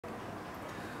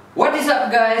What is up,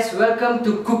 guys? Welcome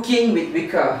to Cooking with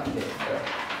Vikar.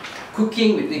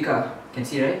 Cooking with Vikar. Can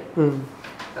see, right?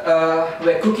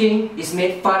 Where cooking is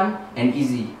made fun and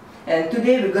easy. And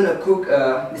today we're gonna cook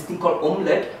this thing called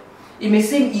omelette. It may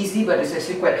seem easy, but it's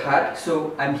actually quite hard.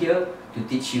 So I'm here to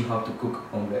teach you how to cook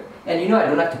omelette. And you know I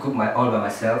don't like to cook all by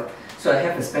myself. So I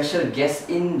have a special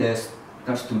guest in the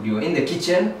in the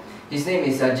kitchen. His name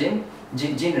is Jin,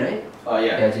 right? Oh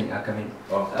yeah. Yeah, Jin. Come in.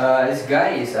 Oh. This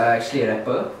guy is actually a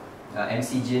rapper.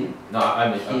 MC Jin. No,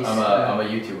 I'm a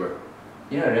YouTuber.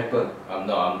 You're a rapper?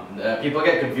 No, people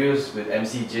get confused with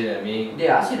MC Jin and me. They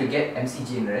asked you to get MC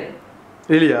Jin, right?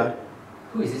 Really? Yeah.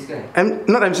 Who is this guy?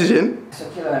 Not MC Jin. It's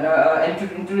okay lah. Now,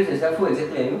 introduce yourself. Who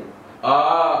exactly are you?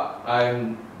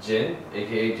 I'm Jin,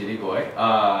 aka JinnyBoy.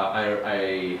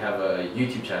 I have a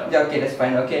YouTube channel. Yeah, okay, that's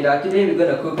fine. Okay, now today we're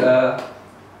gonna cook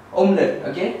omelette.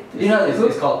 Okay? You know how to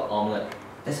cook? It's called omelette.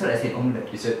 That's what I said. Omelette.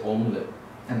 You said omelette.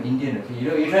 I'm Indian. Okay,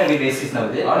 you're trying to be racist now,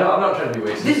 is it? Oh, no, I'm not trying to be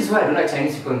racist. This is why I don't like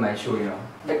Chinese people in my show. You know,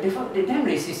 like they're damn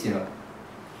racist. You know.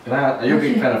 Are you a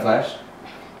big fan of Flash?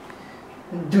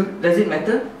 Dude, does it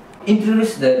matter?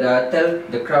 Introduce tell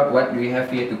the crowd what we have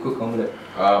here to cook omelette.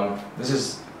 This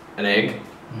is an egg.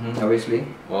 Obviously.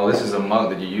 Well, this is a mug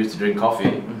that you use to drink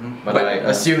coffee. But I But,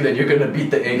 assume that you're gonna beat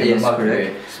the egg in the mug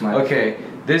today. Smart. Okay,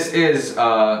 this is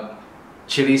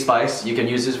chili spice. You can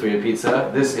use this for your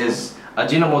pizza. This is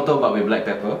Ajinomoto but with black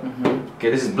pepper. Okay,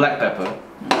 this is black pepper.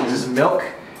 This is milk,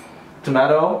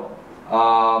 tomato.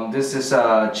 This is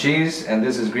cheese, and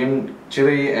this is green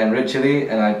chili and red chili.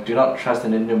 And I do not trust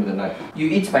an Indian with a knife. You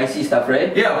eat spicy stuff,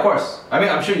 right? Yeah, of course. I mean,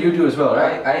 I'm sure you do as well,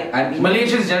 right? I'm eating.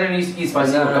 Malaysians generally eat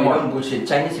spicy. No, Come on. don't bullshit.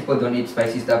 Chinese people don't eat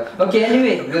spicy stuff. Okay,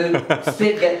 anyway, we'll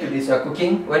straight get to this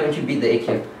cooking. Why don't you beat the egg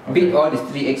here? Beat all these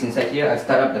 3 eggs inside here. I'll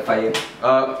start up the fire.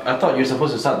 I thought you're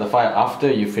supposed to start the fire after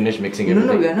you finish mixing No,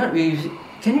 everything. we are not.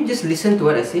 Can you just listen to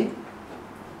what I say?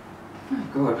 Oh my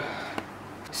god.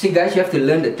 See guys, you have to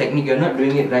learn the technique. You're not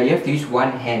doing it right. You have to use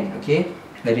one hand, okay?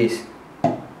 Like this.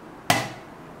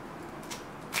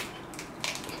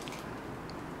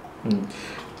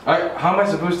 How am I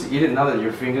supposed to eat it now that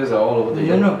your fingers are all over the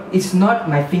No, it's not.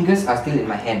 My fingers are still in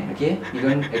my hand, okay? You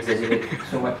don't exaggerate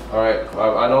so much. Alright,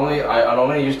 I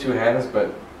normally use 2 hands,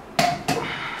 but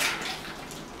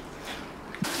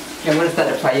Okay, I'm gonna start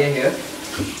the fire here.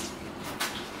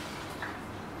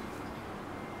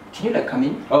 Can you like come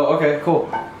in? oh, okay, cool.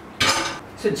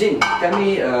 So Jin, tell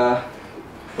me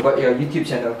about your YouTube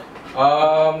channel.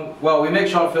 Well, we make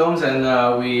short films, and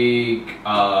we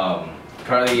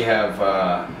currently have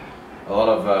a lot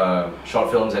of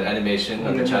short films and animation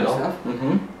on the channel.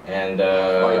 And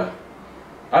I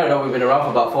don't know, we've been around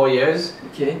for about 4 years.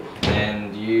 Okay.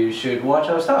 And you should watch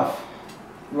our stuff.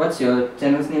 What's your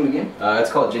channel's name again? It's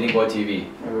called JinnyBoyTV.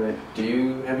 Alright.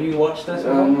 Have you watched this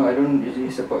before? No, I don't usually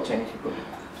support Chinese people.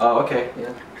 Oh, okay.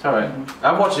 Yeah. It's alright.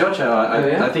 I've watched your channel.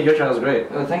 Yeah? I think your channel is great.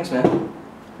 Oh, thanks, man.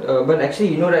 But actually,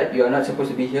 you know that you are not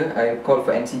supposed to be here. I called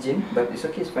for MC Jin, but it's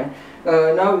okay, it's fine.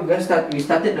 Now we're gonna start. We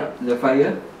started the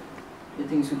fire.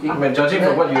 Everything's cooking. I mean, judging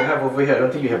from what you have over here, I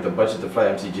don't think you have the budget to fly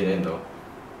MC Jin in, though.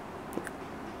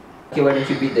 Okay, why don't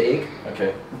you beat the egg?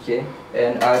 Okay. Okay,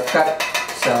 and I'll cut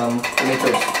some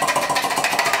tomatoes.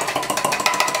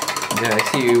 Yeah, I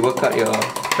see you work out your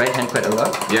right hand quite a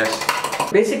lot. Yes.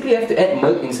 Basically, you have to add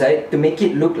milk inside to make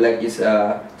it look like it's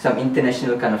some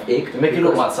international kind of egg. To make it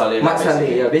look matsale. Matsale,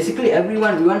 yeah. Basically, we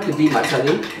want to be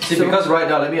matsale. See, because right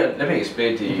now, let me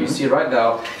explain to you. You see, right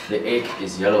now, the egg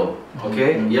is yellow.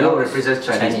 Okay, yellow represents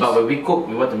Chinese, but when we cook,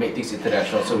 we want to make things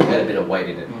international, so we add a bit of white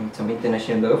in it. Some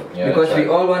international love. Yeah, because we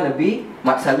right. all want to be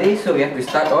matsale, so we have to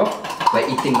start off by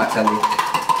eating matsale.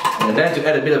 And then to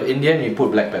add a bit of Indian, you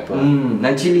put black pepper.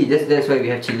 And chili. That's why we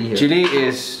have chili here. Chili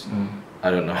is I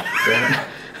don't know.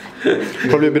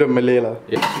 Probably a bit of Malay lah.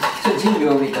 Yeah. So Jin, you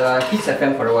were with Kids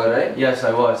FM for a while, right? Yes,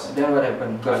 I was. Then what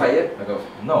happened? Got fired?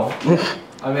 No.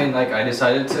 I mean, like, I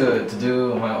decided to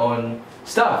do my own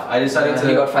stuff. I decided to.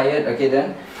 You got fired. Okay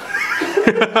then.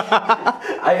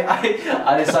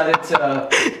 I decided to.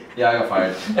 Yeah, I got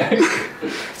fired.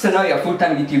 So now you're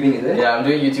full-time YouTubing, is it? Yeah, I'm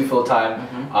doing YouTube full time.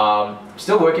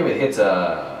 Still working with Hits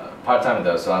part time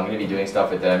though, so I'm gonna be doing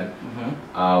stuff with them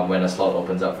when a slot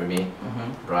opens up for me.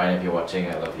 Brian, if you're watching,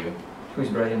 I love you. Who's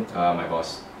Brian? My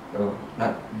boss. Oh,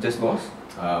 not just boss?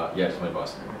 Yes, my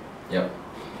boss. Yep.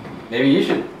 Maybe you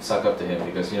should suck up to him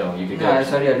because you know you could get. Nah,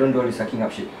 sorry, I don't do all the sucking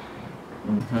up shit.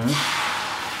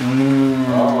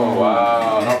 Oh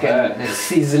wow, not bad. The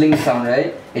sizzling sound,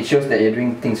 right? It shows that you're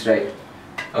doing things right.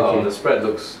 Oh, Okay. the spread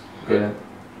looks good.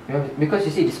 Yeah, because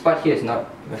you see this part here is not.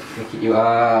 Make it, you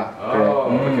are.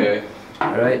 Oh, okay.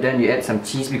 Alright, then you add some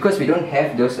cheese because we don't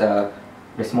have those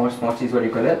The small cheese, what do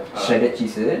you call it? Shredded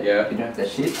cheese, is it? Yeah. You don't have that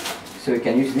shit. So we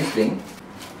can use this thing.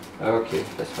 Okay,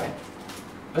 that's fine.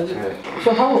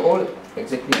 So how old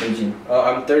exactly are you, Jin?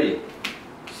 I'm 30.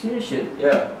 Serious shit?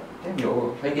 Yeah. Damn, you're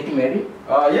old. Are you getting married?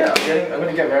 Yeah, I'm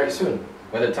gonna get married soon.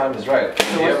 When the time is right. So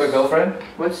Do you have a girlfriend?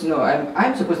 No,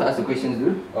 I'm supposed to ask the questions,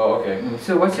 dude. Oh, okay.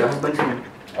 So what's your husband's name?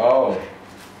 Oh.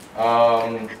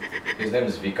 His name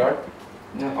is Vikar.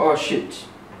 No, oh shit.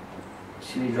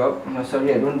 Silly drop. No,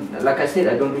 sorry, I don't. Like I said,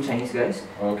 I don't do Chinese guys.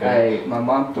 Okay. My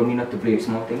mom told me not to play with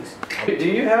small things. Do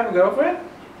you have a girlfriend?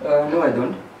 No, I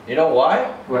don't. You know why?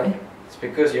 Why? It's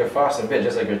because you're fast and fit,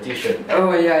 just like your t-shirt.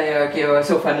 Oh yeah, okay. Oh,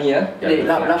 so funny, yeah. Yeah,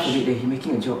 Laugh a bit. He's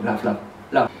making a joke.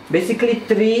 Laugh. Basically,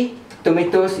 3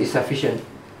 tomatoes is sufficient.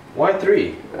 Why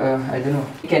 3? I don't know.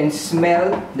 You can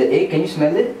smell the egg. Can you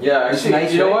smell it? Yeah, It's actually,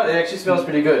 nice, you know right? what? It actually smells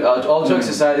pretty good. All jokes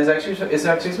aside, it actually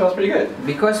smells pretty good.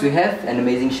 Because we have an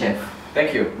amazing chef.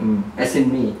 Thank you. As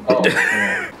in me. Oh.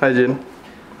 Hi, Jin.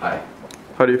 Hi.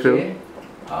 How do you feel? Okay.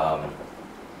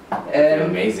 Feel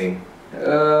amazing.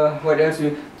 What else?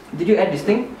 Did you add this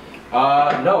thing?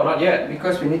 No, not yet.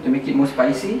 Because we need to make it more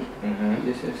spicy. Mm-hmm.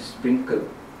 Just a sprinkle.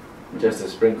 Just a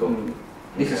sprinkle.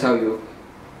 This is how you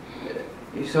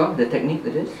saw the technique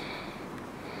that is?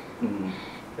 Yeah.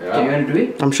 Can you want to do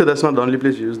it? I'm sure that's not the only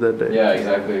place you use that day. Yeah,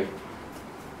 exactly.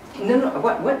 No,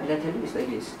 what did I tell you? It's like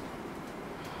this.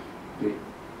 Do it.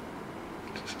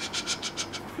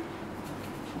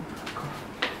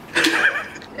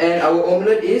 And our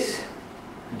omelette is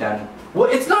done. Well,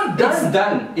 it's not done. It's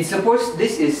done. It's supposed.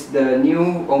 This is the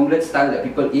new omelette style that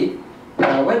people eat.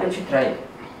 Why don't you try it?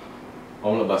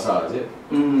 Omelette Basah, is it?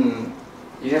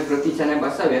 You have roti canai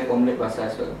basah. We have omelette basah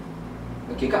as well.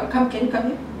 Okay, come. Can you come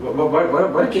here?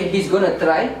 What? Okay, he's gonna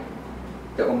try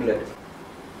the omelette.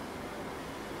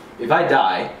 If I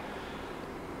die,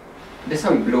 That's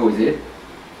how you blow, is it?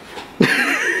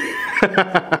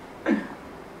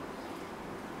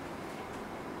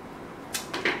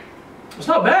 it's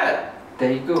not bad.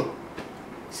 There you go.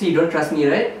 See, you don't trust me,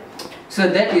 right? So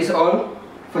that is all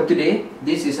for today.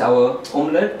 This is our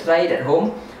omelette. Try it at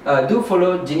home. Do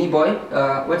follow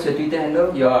JinnyBoy. What's your Twitter handle?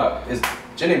 It's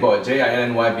JinnyBoy,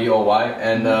 JINNYBOY,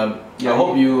 and I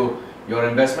hope your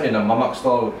investment in a mamak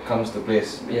stall comes to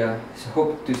place. Yeah. So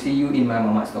hope to see you in my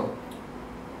mama store.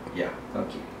 Yeah.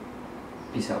 Okay.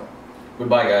 Peace out.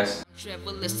 Goodbye, guys.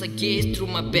 Travel as I gaze through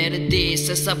my better days,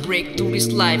 as I break through this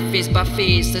life face by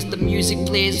face, as the music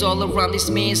plays all around this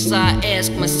maze. I ask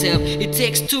myself, it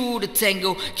takes 2 to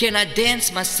tango, can I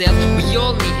dance myself? We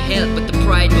all need help, but the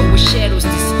pride overshadows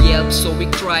this yelp. So we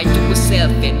cry to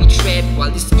ourselves and we tread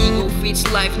while this ego feeds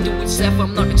life to itself.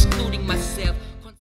 I'm not excluding myself.